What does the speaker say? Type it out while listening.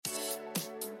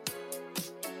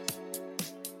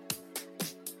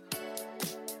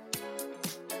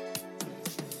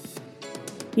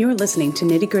You're listening to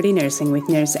Nitty Gritty Nursing with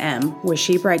Nurse M, where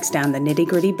she breaks down the nitty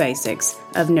gritty basics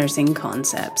of nursing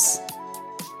concepts.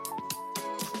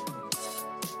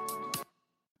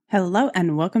 Hello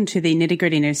and welcome to the Nitty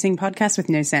Gritty Nursing podcast with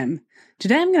Nurse M.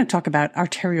 Today I'm going to talk about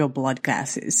arterial blood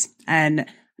gases and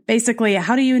basically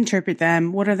how do you interpret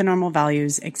them, what are the normal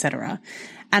values, etc.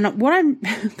 And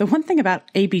the one thing about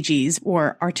ABGs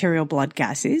or arterial blood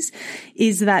gases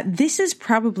is that this is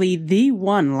probably the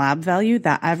one lab value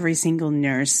that every single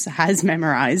nurse has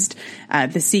memorized,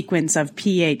 the sequence of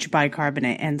pH,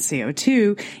 bicarbonate, and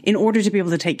CO2 in order to be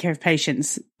able to take care of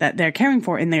patients that they're caring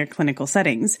for in their clinical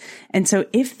settings. And so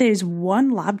if there's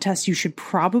one lab test you should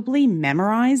probably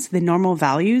memorize the normal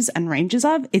values and ranges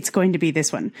of, it's going to be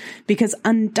this one. Because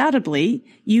undoubtedly,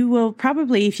 you will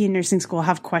probably, if you're in nursing school,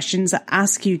 have questions that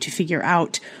ask you to figure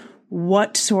out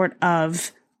what sort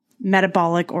of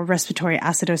metabolic or respiratory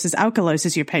acidosis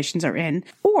alkalosis your patients are in.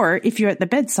 Or if you're at the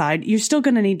bedside, you're still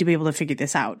going to need to be able to figure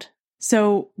this out.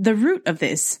 So the root of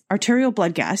this arterial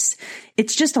blood gas,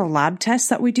 it's just a lab test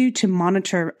that we do to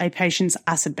monitor a patient's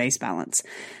acid-base balance.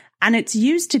 And it's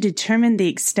used to determine the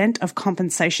extent of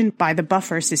compensation by the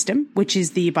buffer system, which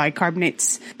is the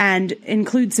bicarbonates, and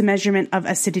includes the measurement of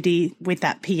acidity with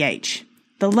that pH.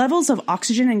 The levels of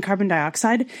oxygen and carbon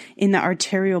dioxide in the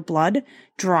arterial blood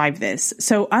drive this.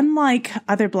 So unlike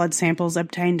other blood samples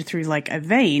obtained through like a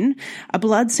vein, a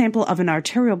blood sample of an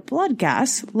arterial blood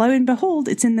gas, lo and behold,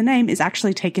 it's in the name, is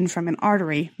actually taken from an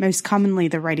artery, most commonly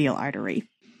the radial artery.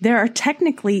 There are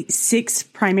technically 6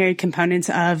 primary components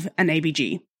of an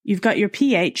ABG. You've got your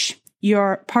pH,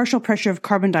 your partial pressure of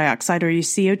carbon dioxide or your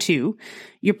CO2,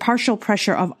 your partial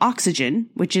pressure of oxygen,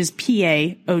 which is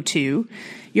PaO2,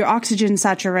 your oxygen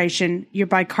saturation, your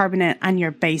bicarbonate, and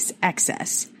your base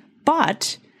excess.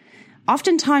 But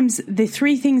oftentimes the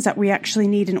 3 things that we actually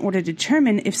need in order to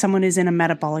determine if someone is in a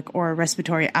metabolic or a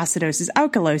respiratory acidosis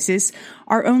alkalosis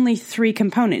are only 3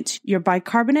 components, your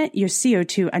bicarbonate, your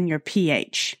CO2, and your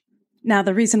pH. Now,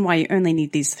 the reason why you only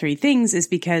need these 3 things is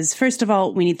because, first of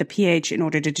all, we need the pH in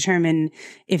order to determine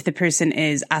if the person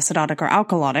is acidotic or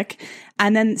alkalotic.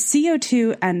 And then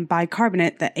CO2 and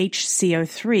bicarbonate, the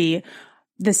HCO3,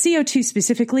 the CO2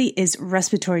 specifically is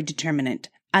respiratory determinant.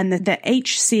 And the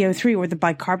HCO3 or the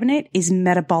bicarbonate is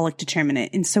metabolic determinant.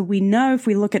 And so we know if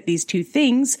we look at these 2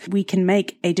 things, we can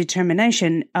make a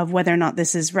determination of whether or not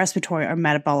this is respiratory or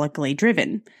metabolically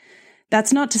driven.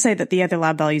 That's not to say that the other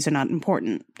lab values are not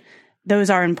important.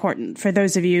 Those are important. For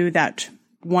those of you that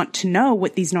want to know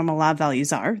what these normal lab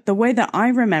values are, the way that I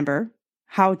remember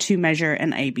how to measure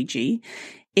an ABG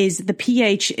is the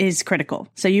pH is critical.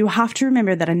 So you have to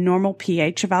remember that a normal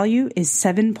pH value is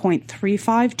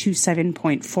 7.35 to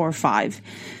 7.45.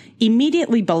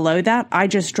 Immediately below that, I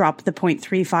just drop the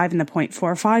 0.35 and the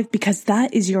 0.45 because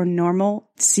that is your normal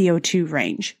CO2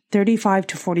 range, 35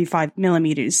 to 45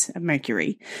 millimeters of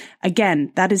mercury.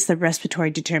 Again, that is the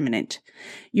respiratory determinant.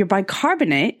 Your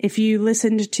bicarbonate, if you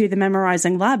listened to the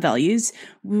memorizing lab values,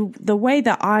 the way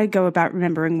that I go about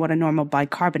remembering what a normal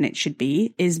bicarbonate should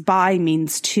be is bi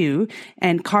means 2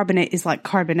 and carbonate is like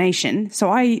carbonation. So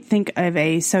I think of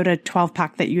a soda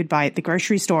 12-pack that you would buy at the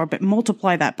grocery store, but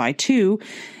multiply that by 2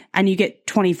 and you get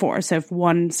 24. So if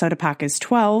one soda pack is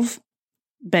 12,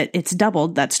 but it's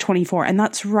doubled, that's 24. And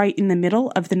that's right in the middle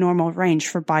of the normal range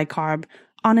for bicarb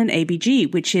on an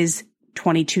ABG, which is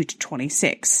 22 to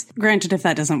 26. Granted, if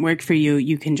that doesn't work for you,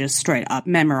 you can just straight up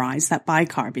memorize that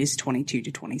bicarb is 22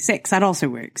 to 26. That also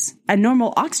works. A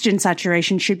normal oxygen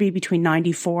saturation should be between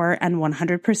 94 and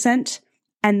 100%.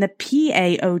 And the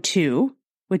PaO2,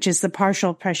 which is the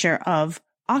partial pressure of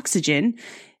oxygen,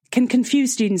 can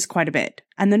confuse students quite a bit.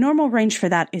 And the normal range for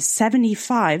that is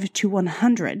 75 to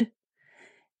 100.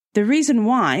 The reason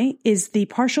why is the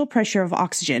partial pressure of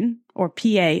oxygen, or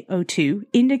PaO2,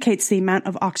 indicates the amount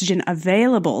of oxygen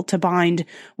available to bind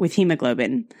with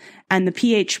hemoglobin. And the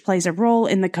pH plays a role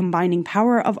in the combining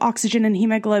power of oxygen and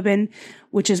hemoglobin,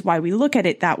 which is why we look at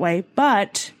it that way.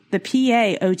 But the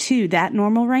PaO2, that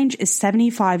normal range, is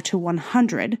 75 to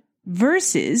 100.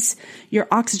 Versus your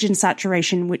oxygen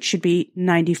saturation, which should be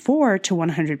 94 to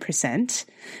 100%,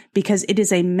 because it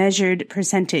is a measured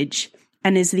percentage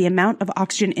and is the amount of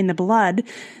oxygen in the blood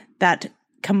that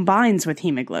combines with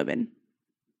hemoglobin.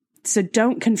 So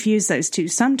don't confuse those 2.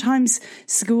 Sometimes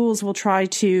schools will try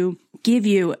to give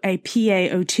you a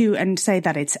PaO2 and say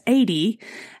that it's 80,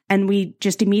 and we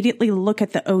just immediately look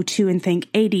at the O2 and think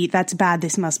 80, that's bad,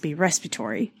 this must be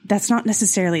respiratory. That's not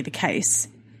necessarily the case.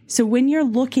 So when you're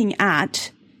looking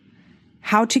at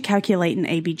how to calculate an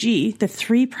ABG, the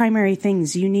 3 primary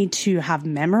things you need to have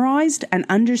memorized and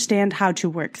understand how to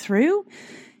work through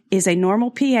is a normal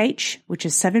pH, which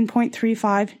is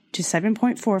 7.35 to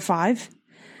 7.45,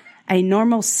 a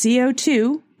normal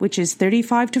CO2, which is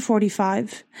 35 to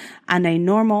 45, and a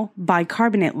normal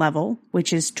bicarbonate level,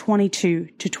 which is 22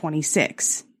 to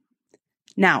 26.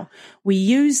 Now, we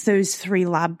use those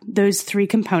three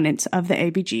components of the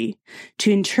ABG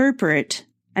to interpret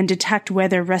and detect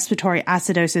whether respiratory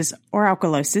acidosis or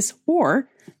alkalosis or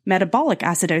metabolic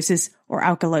acidosis or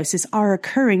alkalosis are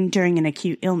occurring during an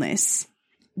acute illness.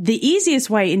 The easiest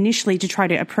way initially to try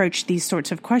to approach these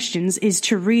sorts of questions is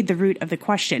to read the root of the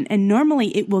question, and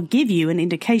normally it will give you an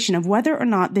indication of whether or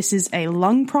not this is a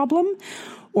lung problem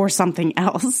or something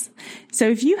else. So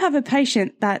if you have a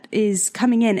patient that is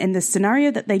coming in and the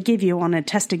scenario that they give you on a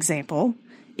test example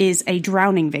is a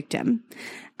drowning victim,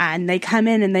 and they come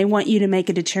in and they want you to make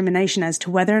a determination as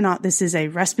to whether or not this is a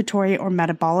respiratory or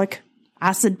metabolic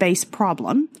acid-based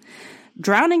problem,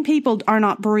 drowning people are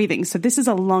not breathing, so this is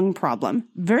a lung problem,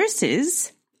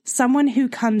 versus someone who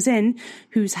comes in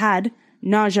who's had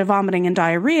nausea, vomiting, and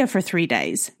diarrhea for 3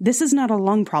 days. This is not a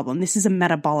lung problem. This is a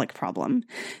metabolic problem.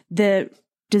 The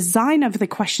design of the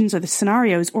questions or the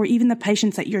scenarios or even the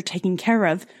patients that you're taking care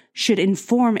of should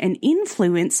inform and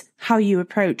influence how you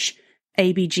approach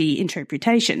ABG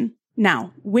interpretation.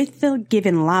 Now, with the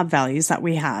given lab values that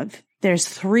we have, there's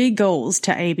 3 goals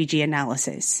to ABG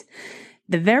analysis.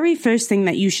 The very first thing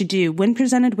that you should do when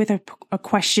presented with a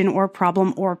question or a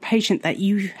problem or a patient that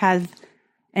you have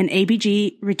an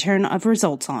ABG return of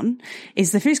results on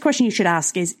is the first question you should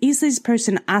ask is this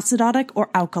person acidotic or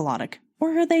alkalotic?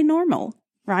 Or are they normal,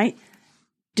 right?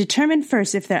 Determine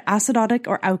first if they're acidotic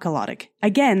or alkalotic.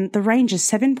 Again, the range is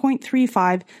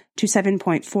 7.35 to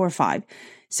 7.45.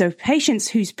 So patients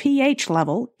whose pH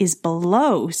level is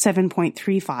below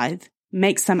 7.35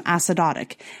 makes them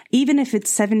acidotic. Even if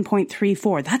it's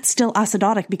 7.34, that's still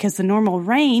acidotic because the normal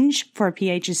range for a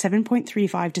pH is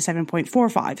 7.35 to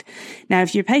 7.45. Now,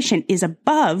 if your patient is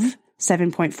above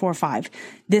 7.45,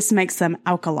 this makes them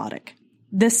alkalotic.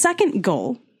 The second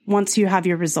goal, once you have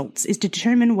your results, is to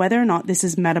determine whether or not this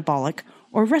is metabolic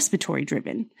or respiratory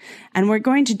driven. And we're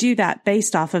going to do that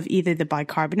based off of either the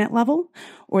bicarbonate level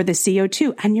or the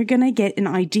CO2. And you're going to get an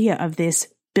idea of this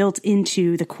built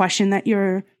into the question that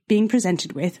you're being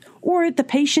presented with, or the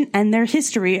patient and their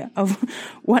history of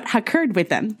what occurred with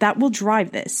them. That will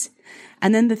drive this.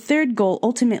 And then the third goal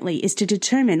ultimately is to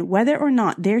determine whether or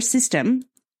not their system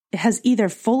has either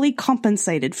fully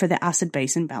compensated for the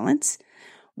acid-base imbalance,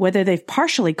 whether they've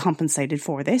partially compensated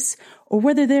for this, or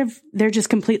whether they're just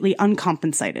completely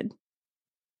uncompensated.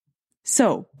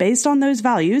 So, based on those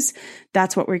values,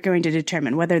 that's what we're going to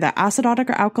determine, whether they're acidotic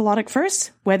or alkalotic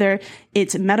first, whether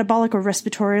it's metabolic or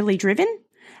respiratorily driven,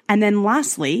 and then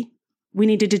lastly, we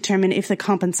need to determine if the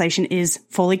compensation is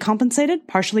fully compensated,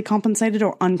 partially compensated,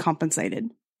 or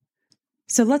uncompensated.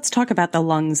 So let's talk about the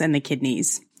lungs and the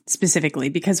kidneys specifically,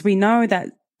 because we know that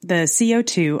the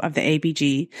CO2 of the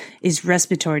ABG is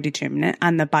respiratory determinant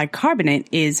and the bicarbonate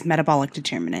is metabolic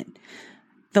determinant.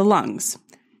 The lungs.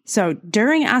 So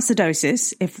during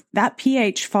acidosis, if that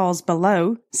pH falls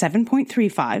below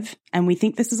 7.35, and we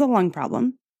think this is a lung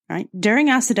problem, right? During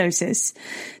acidosis,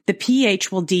 the pH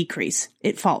will decrease.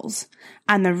 It falls.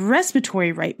 And the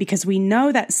respiratory rate, because we know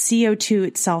that CO2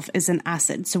 itself is an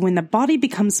acid. So when the body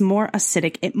becomes more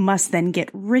acidic, it must then get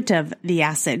rid of the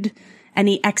acid,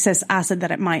 any excess acid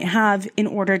that it might have, in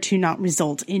order to not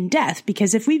result in death.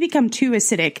 Because if we become too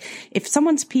acidic, if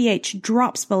someone's pH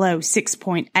drops below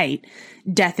 6.8,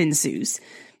 death ensues.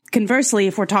 Conversely,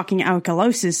 if we're talking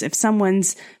alkalosis, if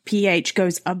someone's pH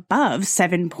goes above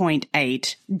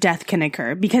 7.8, death can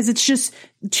occur because it's just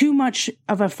too much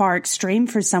of a far extreme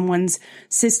for someone's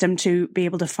system to be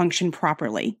able to function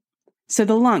properly. So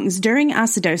the lungs, during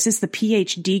acidosis, the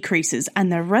pH decreases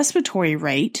and the respiratory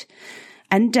rate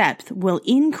and depth will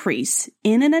increase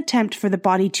in an attempt for the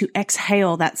body to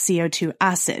exhale that CO2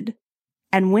 acid.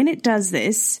 And when it does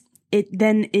this, it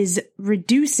then is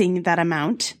reducing that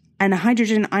amount, and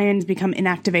hydrogen ions become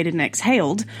inactivated and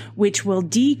exhaled, which will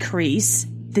decrease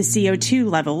the CO2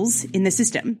 levels in the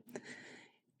system.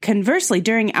 Conversely,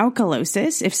 during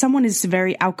alkalosis, if someone is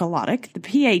very alkalotic, the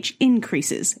pH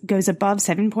increases, goes above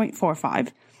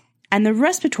 7.45, and the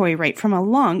respiratory rate from a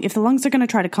lung, if the lungs are going to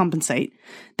try to compensate,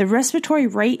 the respiratory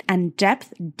rate and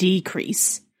depth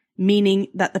decrease, meaning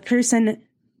that the person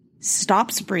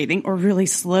stops breathing or really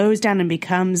slows down and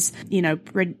becomes,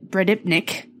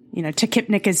 bradypneic.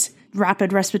 Tachypneic is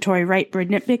rapid respiratory rate.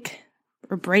 Bradypneic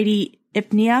or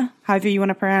bradyapnea, however you want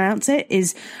to pronounce it,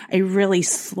 is a really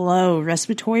slow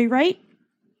respiratory rate,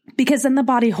 because then the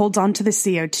body holds on to the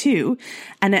CO2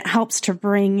 and it helps to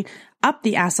bring up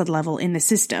the acid level in the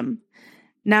system.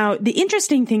 Now, the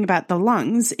interesting thing about the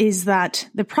lungs is that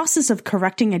the process of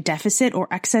correcting a deficit or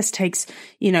excess takes,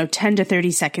 10 to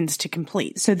 30 seconds to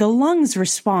complete. So the lungs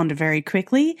respond very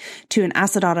quickly to an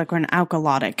acidotic or an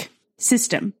alkalotic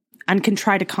system and can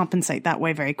try to compensate that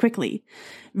way very quickly.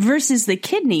 Versus the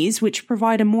kidneys, which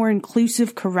provide a more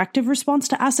inclusive corrective response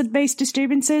to acid-base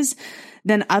disturbances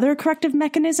than other corrective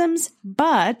mechanisms,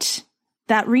 but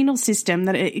that renal system,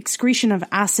 that excretion of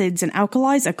acids and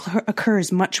alkalis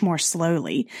occurs much more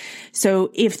slowly.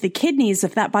 So if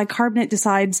that bicarbonate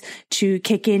decides to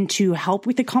kick in to help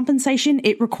with the compensation,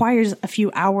 it requires a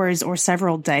few hours or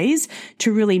several days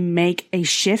to really make a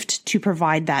shift to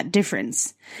provide that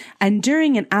difference. And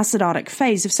during an acidotic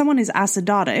phase, if someone is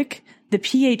acidotic, the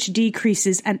pH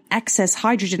decreases and excess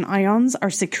hydrogen ions are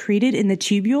secreted in the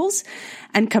tubules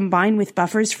and combine with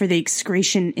buffers for the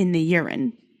excretion in the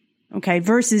urine. Okay,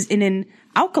 versus in an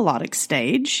alkalotic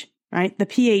stage, right, the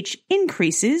pH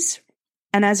increases,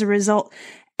 and as a result,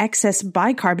 excess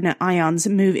bicarbonate ions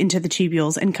move into the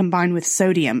tubules and combine with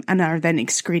sodium and are then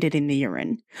excreted in the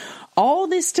urine. All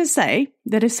this to say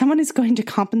that if someone is going to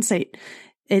compensate,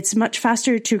 it's much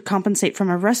faster to compensate from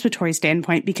a respiratory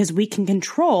standpoint because we can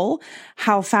control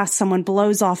how fast someone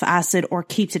blows off acid or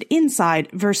keeps it inside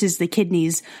versus the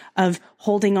kidneys of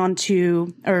holding on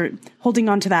to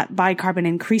that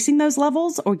bicarbonate, increasing those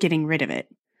levels or getting rid of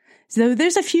it. So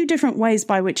there's a few different ways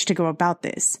by which to go about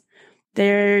this.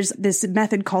 There's this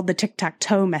method called the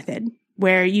tic-tac-toe method,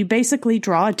 where you basically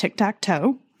draw a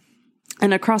tic-tac-toe.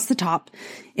 And across the top,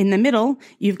 in the middle,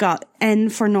 you've got N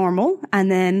for normal, and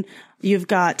then you've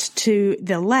got to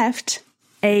the left,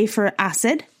 A for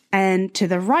acid, and to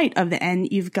the right of the N,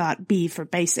 you've got B for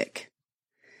basic.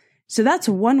 So that's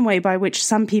one way by which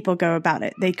some people go about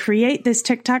it. They create this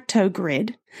tic-tac-toe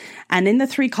grid, and in the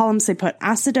 3 columns, they put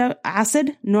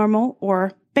acid, normal,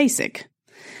 or basic,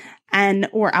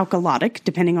 or alkalotic,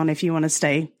 depending on if you want to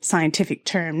stay scientific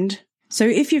termed. So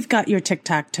if you've got your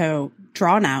tic-tac-toe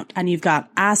drawn out and you've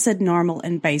got acid, normal,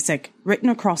 and basic written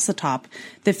across the top,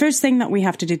 the first thing that we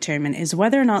have to determine is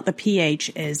whether or not the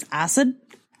pH is acid,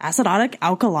 acidotic,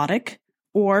 alkalotic,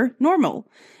 or normal.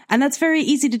 And that's very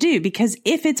easy to do because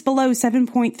if it's below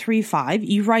 7.35,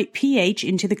 you write pH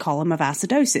into the column of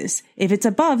acidosis. If it's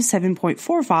above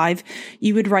 7.45,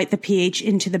 you would write the pH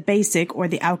into the basic or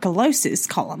the alkalosis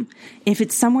column. If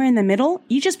it's somewhere in the middle,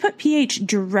 you just put pH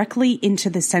directly into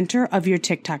the center of your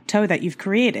tic-tac-toe that you've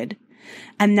created.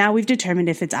 And now we've determined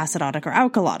if it's acidotic or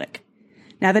alkalotic.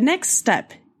 Now the next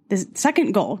step, the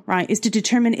second goal, right, is to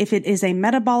determine if it is a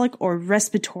metabolic or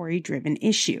respiratory driven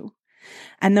issue.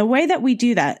 And the way that we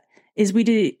do that is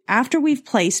after we've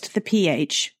placed the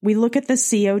pH, we look at the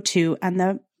CO2 and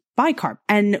the bicarb,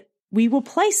 and we will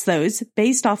place those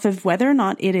based off of whether or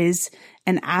not it is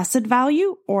an acid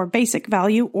value or basic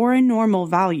value or a normal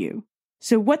value.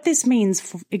 So what this means,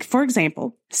 for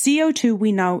example, CO2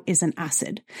 we know is an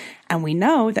acid, and we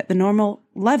know that the normal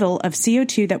level of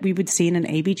CO2 that we would see in an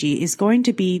ABG is going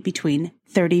to be between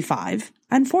 35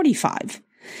 and 45.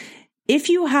 If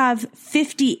you have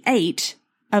 58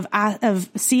 of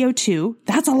CO2,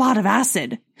 that's a lot of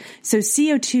acid. So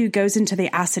CO2 goes into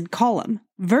the acid column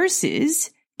versus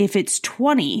if it's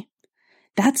 20,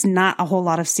 that's not a whole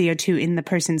lot of CO2 in the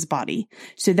person's body.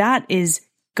 So that is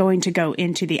going to go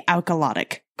into the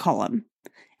alkalotic column.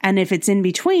 And if it's in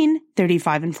between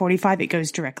 35 and 45, it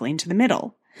goes directly into the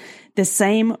middle. The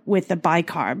same with the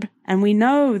bicarb. And we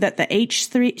know that the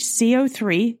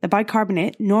CO3, the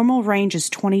bicarbonate, normal range is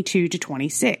 22 to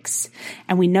 26.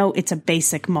 And we know it's a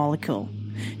basic molecule.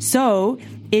 So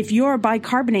if your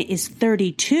bicarbonate is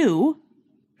 32,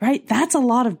 right, that's a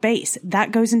lot of base.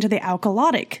 That goes into the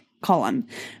alkalotic column.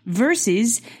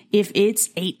 Versus if it's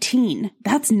 18,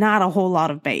 that's not a whole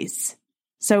lot of base.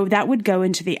 So that would go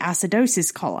into the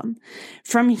acidosis column.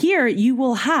 From here, you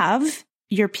will have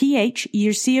your pH,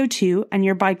 your CO2, and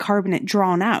your bicarbonate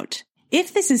drawn out.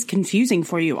 If this is confusing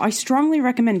for you, I strongly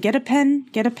recommend get a pen,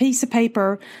 get a piece of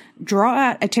paper, draw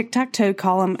out a tic-tac-toe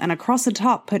column, and across the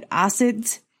top put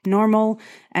acids, normal,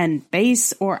 and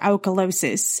base or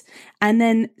alkalosis. And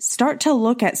then start to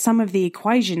look at some of the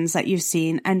equations that you've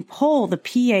seen and pull the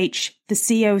pH, the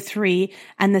CO3,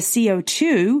 and the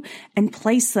CO2 and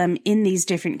place them in these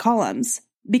different columns.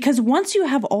 Because once you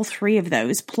have all 3 of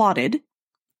those plotted,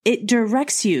 it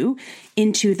directs you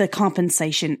into the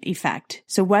compensation effect.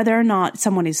 So whether or not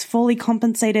someone is fully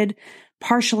compensated,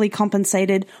 partially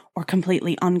compensated, or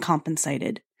completely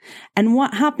uncompensated. And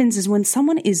what happens is when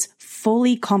someone is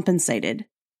fully compensated,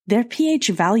 their pH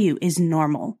value is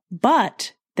normal,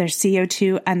 but their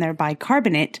CO2 and their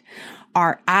bicarbonate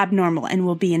are abnormal and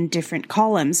will be in different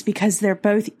columns because they're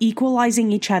both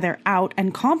equalizing each other out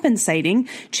and compensating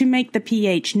to make the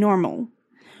pH normal.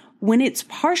 When it's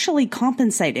partially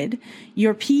compensated,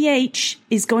 your pH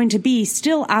is going to be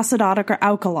still acidotic or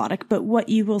alkalotic, but what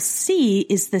you will see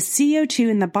is the CO2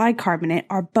 and the bicarbonate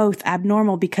are both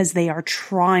abnormal because they are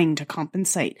trying to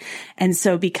compensate. And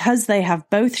so because they have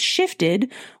both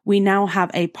shifted, we now have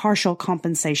a partial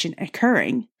compensation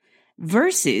occurring.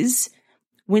 Versus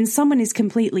when someone is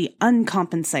completely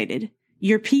uncompensated,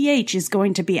 your pH is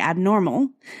going to be abnormal,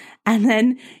 and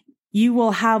then you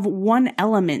will have one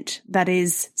element that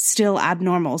is still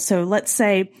abnormal. So let's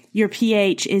say your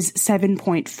pH is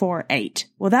 7.48.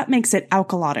 Well, that makes it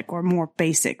alkalotic or more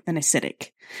basic than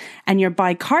acidic. And your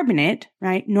bicarbonate,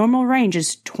 right, normal range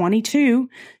is 22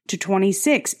 to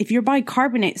 26. If your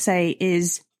bicarbonate, say,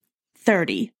 is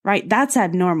 30, right, that's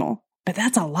abnormal. But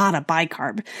that's a lot of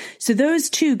bicarb. So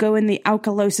those two go in the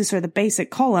alkalosis or the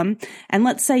basic column. And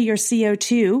let's say your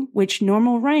CO2, which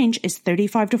normal range is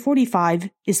 35 to 45,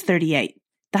 is 38.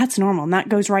 That's normal. And that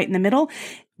goes right in the middle.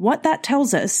 What that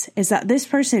tells us is that this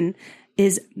person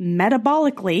is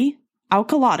metabolically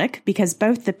alkalotic because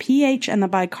both the pH and the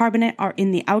bicarbonate are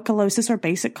in the alkalosis or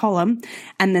basic column.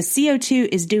 And the CO2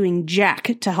 is doing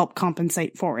jack to help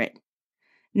compensate for it.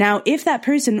 Now, if that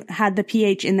person had the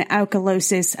pH in the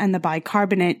alkalosis and the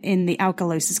bicarbonate in the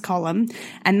alkalosis column,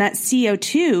 and that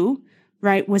CO2,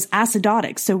 right, was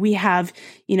acidotic, so we have,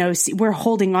 we're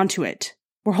holding on to it.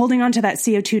 We're holding on to that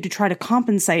CO2 to try to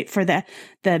compensate for the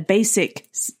basic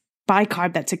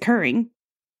bicarb that's occurring.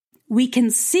 We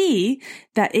can see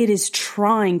that it is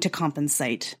trying to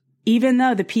compensate, even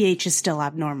though the pH is still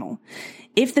abnormal.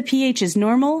 If the pH is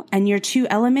normal and your two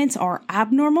elements are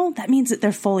abnormal, that means that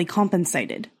they're fully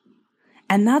compensated.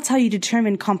 And that's how you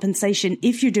determine compensation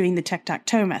if you're doing the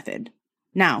tic-tac-toe method.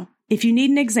 Now, if you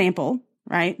need an example,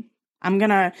 right, I'm going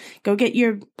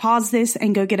to pause this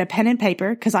and go get a pen and paper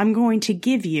because I'm going to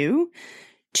give you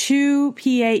two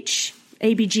pH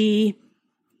ABG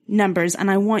numbers,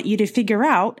 and I want you to figure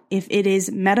out if it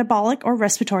is metabolic or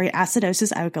respiratory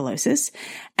acidosis alkalosis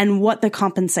and what the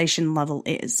compensation level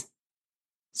is.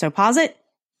 So pause it,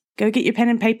 go get your pen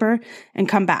and paper, and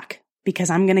come back because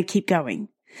I'm going to keep going.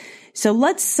 So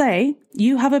let's say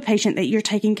you have a patient that you're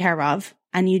taking care of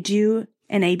and you do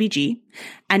an ABG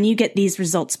and you get these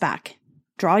results back.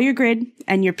 Draw your grid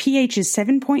and your pH is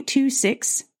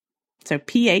 7.26. So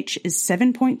pH is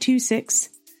 7.26.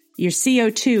 Your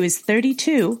CO2 is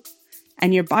 32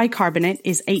 and your bicarbonate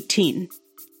is 18.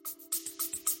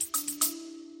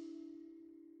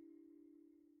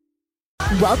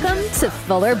 Welcome to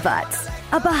Fuller Butts,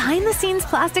 a behind-the-scenes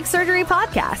plastic surgery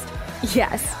podcast.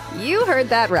 Yes, you heard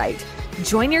that right.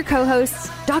 Join your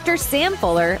co-hosts, Dr. Sam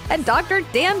Fuller and Dr.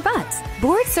 Dan Butts,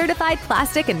 board-certified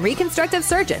plastic and reconstructive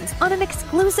surgeons on an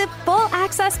exclusive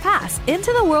full-access pass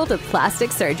into the world of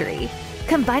plastic surgery.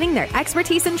 Combining their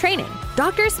expertise and training,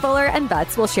 Drs. Fuller and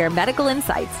Butts will share medical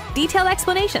insights, detailed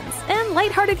explanations, and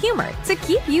lighthearted humor to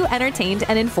keep you entertained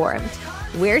and informed.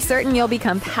 We're certain you'll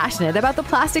become passionate about the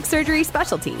plastic surgery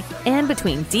specialty, and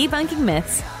between debunking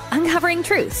myths, uncovering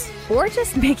truths, or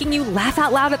just making you laugh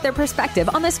out loud at their perspective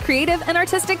on this creative and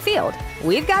artistic field,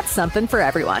 we've got something for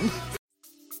everyone.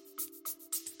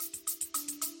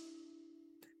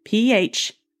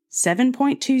 pH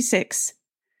 7.26,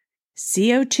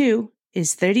 CO2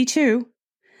 is 32,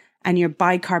 and your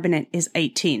bicarbonate is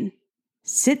 18.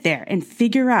 Sit there and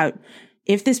figure out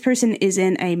if this person is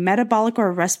in a metabolic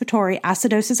or respiratory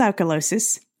acidosis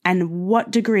alkalosis and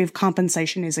what degree of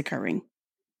compensation is occurring.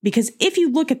 Because if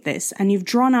you look at this and you've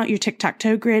drawn out your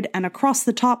tic-tac-toe grid and across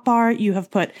the top bar you have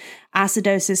put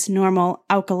acidosis, normal,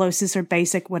 alkalosis, or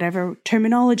basic, whatever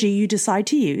terminology you decide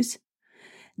to use,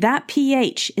 that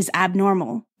pH is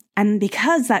abnormal. And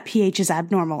because that pH is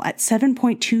abnormal at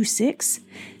 7.26,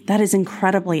 that is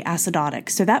incredibly acidotic.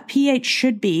 So that pH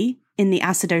should be in the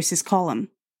acidosis column.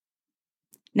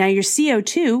 Now your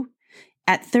CO2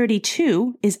 at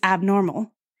 32 is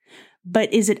abnormal,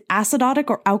 but is it acidotic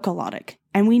or alkalotic?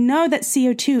 And we know that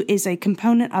CO2 is a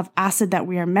component of acid that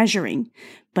we are measuring,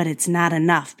 but it's not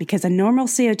enough because a normal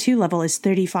CO2 level is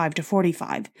 35 to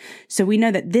 45. So we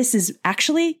know that this is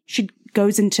actually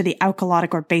goes into the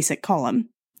alkalotic or basic column,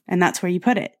 and that's where you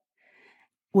put it,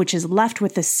 which is left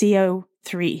with the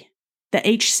CO3, the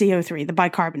HCO3, the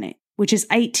bicarbonate, which is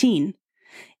 18.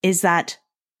 Is that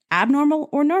abnormal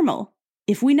or normal?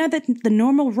 If we know that the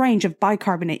normal range of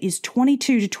bicarbonate is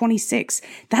 22 to 26,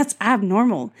 that's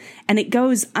abnormal. And it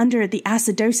goes under the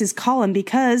acidosis column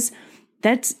because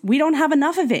we don't have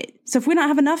enough of it. So if we don't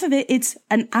have enough of it, it's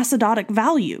an acidotic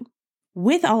value.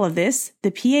 With all of this,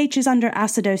 the pH is under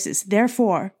acidosis.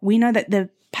 Therefore, we know that the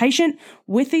patient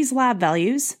with these lab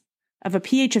values of a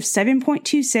pH of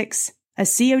 7.26, a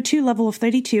CO2 level of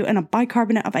 32, and a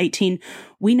bicarbonate of 18,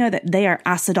 we know that they are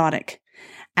acidotic.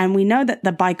 And we know that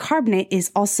the bicarbonate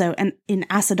is also in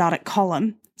acidotic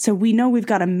column. So we know we've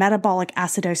got a metabolic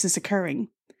acidosis occurring.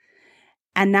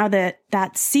 And now that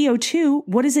CO2,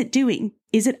 what is it doing?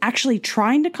 Is it actually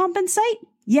trying to compensate?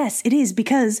 Yes, it is,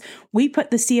 because we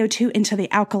put the CO2 into the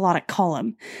alkalotic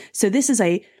column. So this is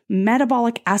a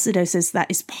metabolic acidosis that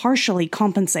is partially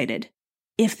compensated.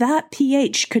 If that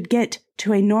pH could get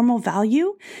to a normal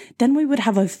value, then we would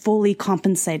have a fully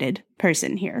compensated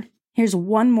person here. Here's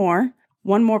one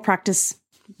more practice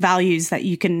values that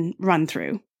you can run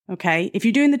through. Okay, if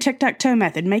you're doing the tic-tac-toe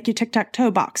method, make your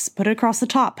tic-tac-toe box, put it across the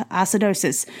top,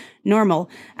 acidosis, normal,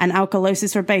 and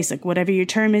alkalosis or basic, whatever your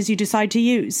term is you decide to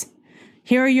use.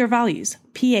 Here are your values.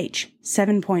 pH,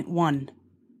 7.1,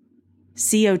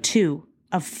 CO2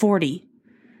 of 40,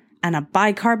 and a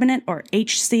bicarbonate or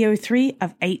HCO3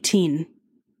 of 18.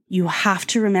 You have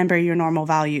to remember your normal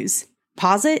values.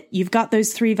 Pause it. You've got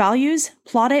those three values.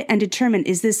 Plot it and determine,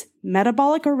 is this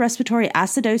metabolic or respiratory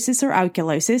acidosis or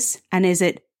alkalosis? And is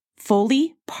it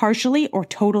fully, partially, or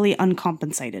totally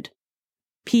uncompensated?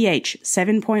 pH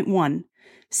 7.1,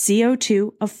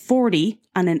 CO2 of 40,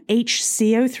 and an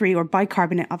HCO3 or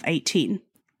bicarbonate of 18.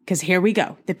 Because here we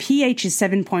go. The pH is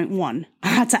 7.1.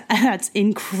 That's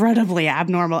incredibly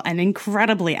abnormal and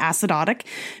incredibly acidotic,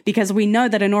 because we know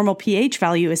that a normal pH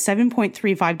value is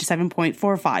 7.35 to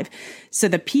 7.45. So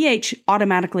the pH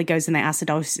automatically goes in the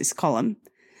acidosis column.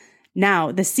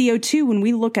 Now, the CO2, when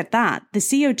we look at that, the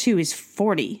CO2 is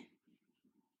 40.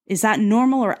 Is that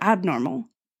normal or abnormal?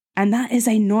 And that is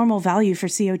a normal value for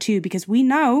CO2, because we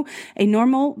know a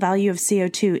normal value of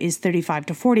CO2 is 35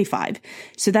 to 45.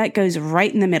 So that goes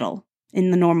right in the middle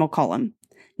in the normal column.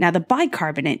 Now the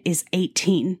bicarbonate is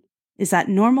 18. Is that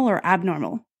normal or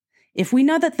abnormal? If we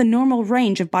know that the normal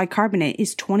range of bicarbonate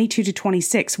is 22 to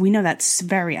 26, we know that's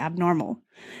very abnormal.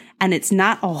 And it's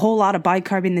not a whole lot of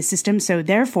bicarb in the system, so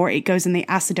therefore it goes in the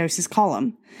acidosis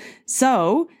column.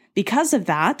 So because of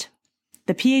that,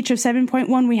 the pH of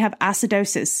 7.1, we have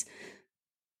acidosis,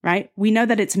 right? We know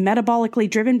that it's metabolically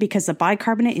driven because the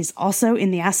bicarbonate is also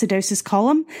in the acidosis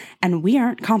column, and we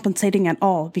aren't compensating at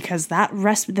all because the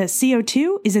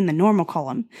CO2 is in the normal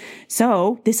column.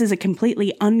 So this is a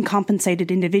completely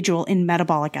uncompensated individual in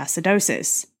metabolic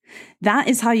acidosis. That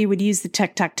is how you would use the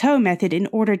tic-tac-toe method in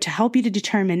order to help you to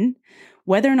determine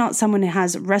whether or not someone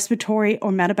has respiratory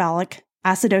or metabolic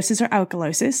acidosis or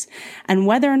alkalosis, and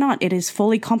whether or not it is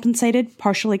fully compensated,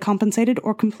 partially compensated,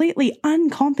 or completely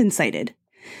uncompensated.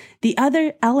 The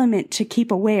other element to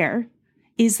keep aware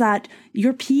is that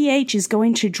your pH is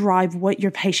going to drive what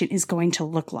your patient is going to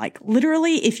look like.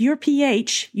 Literally, if your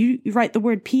pH, you write the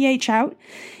word pH out,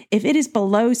 if it is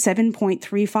below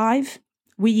 7.35,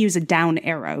 we use a down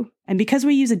arrow. And because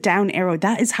we use a down arrow,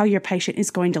 that is how your patient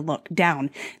is going to look, down.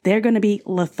 They're going to be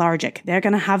lethargic. They're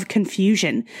going to have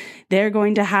confusion. They're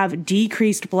going to have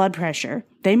decreased blood pressure.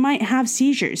 They might have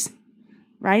seizures,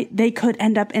 right? They could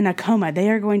end up in a coma. They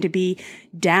are going to be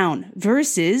down.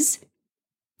 Versus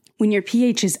when your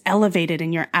pH is elevated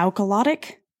and you're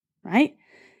alkalotic, right?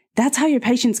 That's how your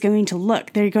patient's going to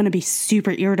look. They're going to be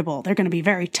super irritable. They're going to be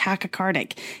very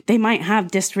tachycardic. They might have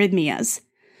dysrhythmias.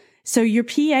 So your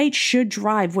pH should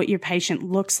drive what your patient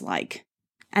looks like.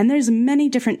 And there's many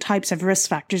different types of risk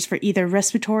factors for either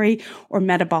respiratory or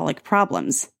metabolic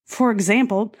problems. For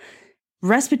example,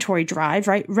 respiratory drive,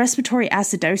 right? Respiratory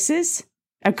acidosis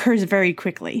occurs very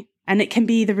quickly, and it can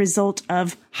be the result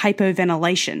of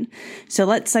hypoventilation. So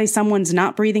let's say someone's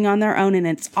not breathing on their own, and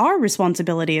it's our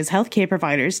responsibility as healthcare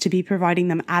providers to be providing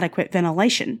them adequate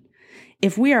ventilation.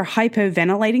 If we are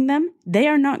hypoventilating them, they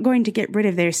are not going to get rid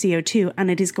of their CO2, and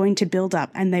it is going to build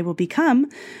up, and they will become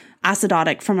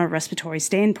acidotic from a respiratory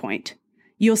standpoint.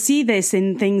 You'll see this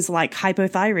in things like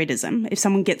hypothyroidism, if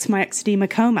someone gets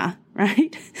myxedema coma,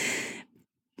 right?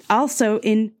 Also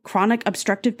in chronic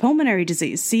obstructive pulmonary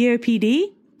disease,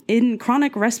 COPD, in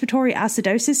chronic respiratory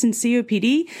acidosis and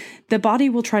COPD, the body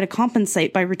will try to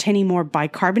compensate by retaining more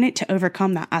bicarbonate to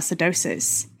overcome that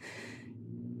acidosis.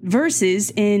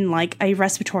 Versus in like a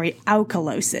respiratory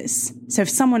alkalosis. So if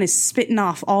someone is spitting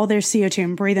off all their CO2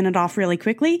 and breathing it off really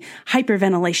quickly,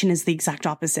 hyperventilation is the exact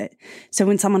opposite. So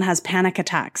when someone has panic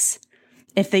attacks,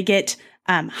 if they get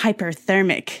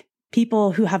hyperthermic,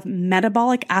 people who have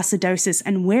metabolic acidosis,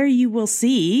 and where you will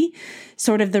see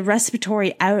sort of the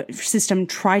respiratory system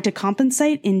try to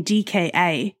compensate in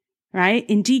DKA, right?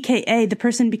 In DKA, the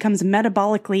person becomes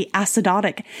metabolically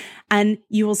acidotic, and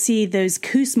you will see those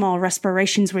Kussmaul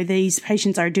respirations where these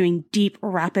patients are doing deep,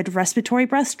 rapid respiratory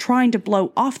breaths, trying to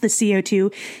blow off the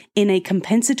CO2 in a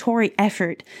compensatory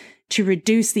effort to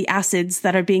reduce the acids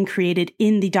that are being created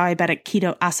in the diabetic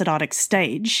ketoacidotic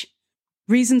stage.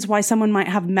 Reasons why someone might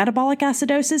have metabolic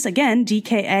acidosis, again,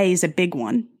 DKA is a big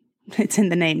one. It's in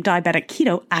the name, diabetic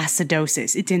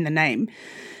ketoacidosis, it's in the name.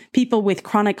 People with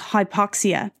chronic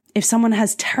hypoxia, if someone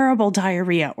has terrible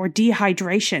diarrhea or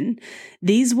dehydration,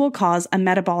 these will cause a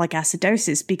metabolic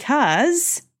acidosis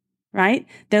because, right,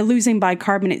 they're losing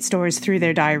bicarbonate stores through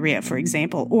their diarrhea, for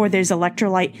example, or there's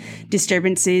electrolyte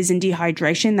disturbances and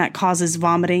dehydration that causes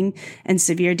vomiting and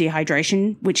severe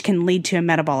dehydration, which can lead to a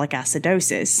metabolic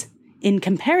acidosis. In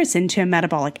comparison to a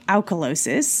metabolic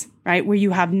alkalosis, right, where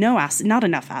you have no acid, not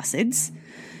enough acids.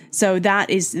 So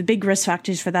that is the big risk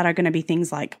factors for that are going to be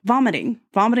things like vomiting.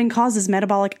 Vomiting causes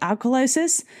metabolic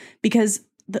alkalosis because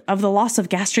of the loss of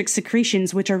gastric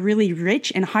secretions, which are really rich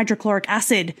in hydrochloric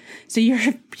acid. So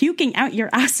you're puking out your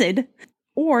acid,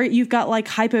 or you've got like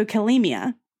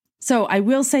hypokalemia. So I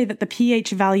will say that the pH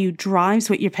value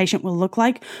drives what your patient will look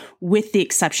like, with the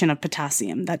exception of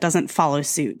potassium. That doesn't follow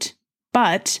suit.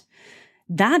 But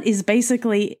that is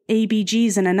basically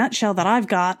ABGs in a nutshell that I've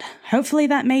got. Hopefully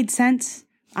that made sense.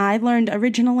 I learned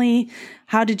originally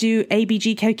how to do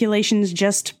ABG calculations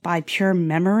just by pure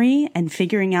memory and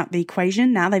figuring out the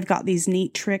equation. Now they've got these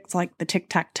neat tricks like the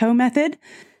tic-tac-toe method.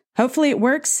 Hopefully it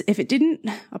works. If it didn't,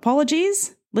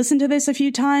 apologies. Listen to this a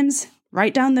few times.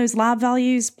 Write down those lab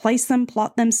values, place them,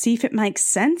 plot them, see if it makes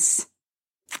sense.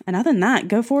 And other than that,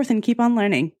 go forth and keep on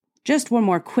learning. Just one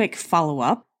more quick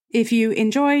follow-up. If you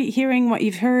enjoy hearing what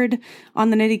you've heard on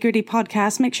the Nitty Gritty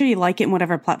podcast, make sure you like it in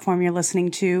whatever platform you're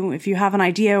listening to. If you have an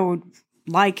idea or would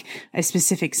like a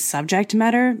specific subject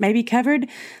matter maybe covered,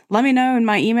 let me know in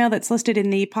my email that's listed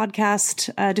in the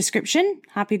podcast description.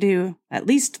 Happy to at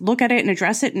least look at it and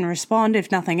address it and respond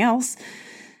if nothing else.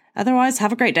 Otherwise,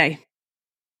 have a great day.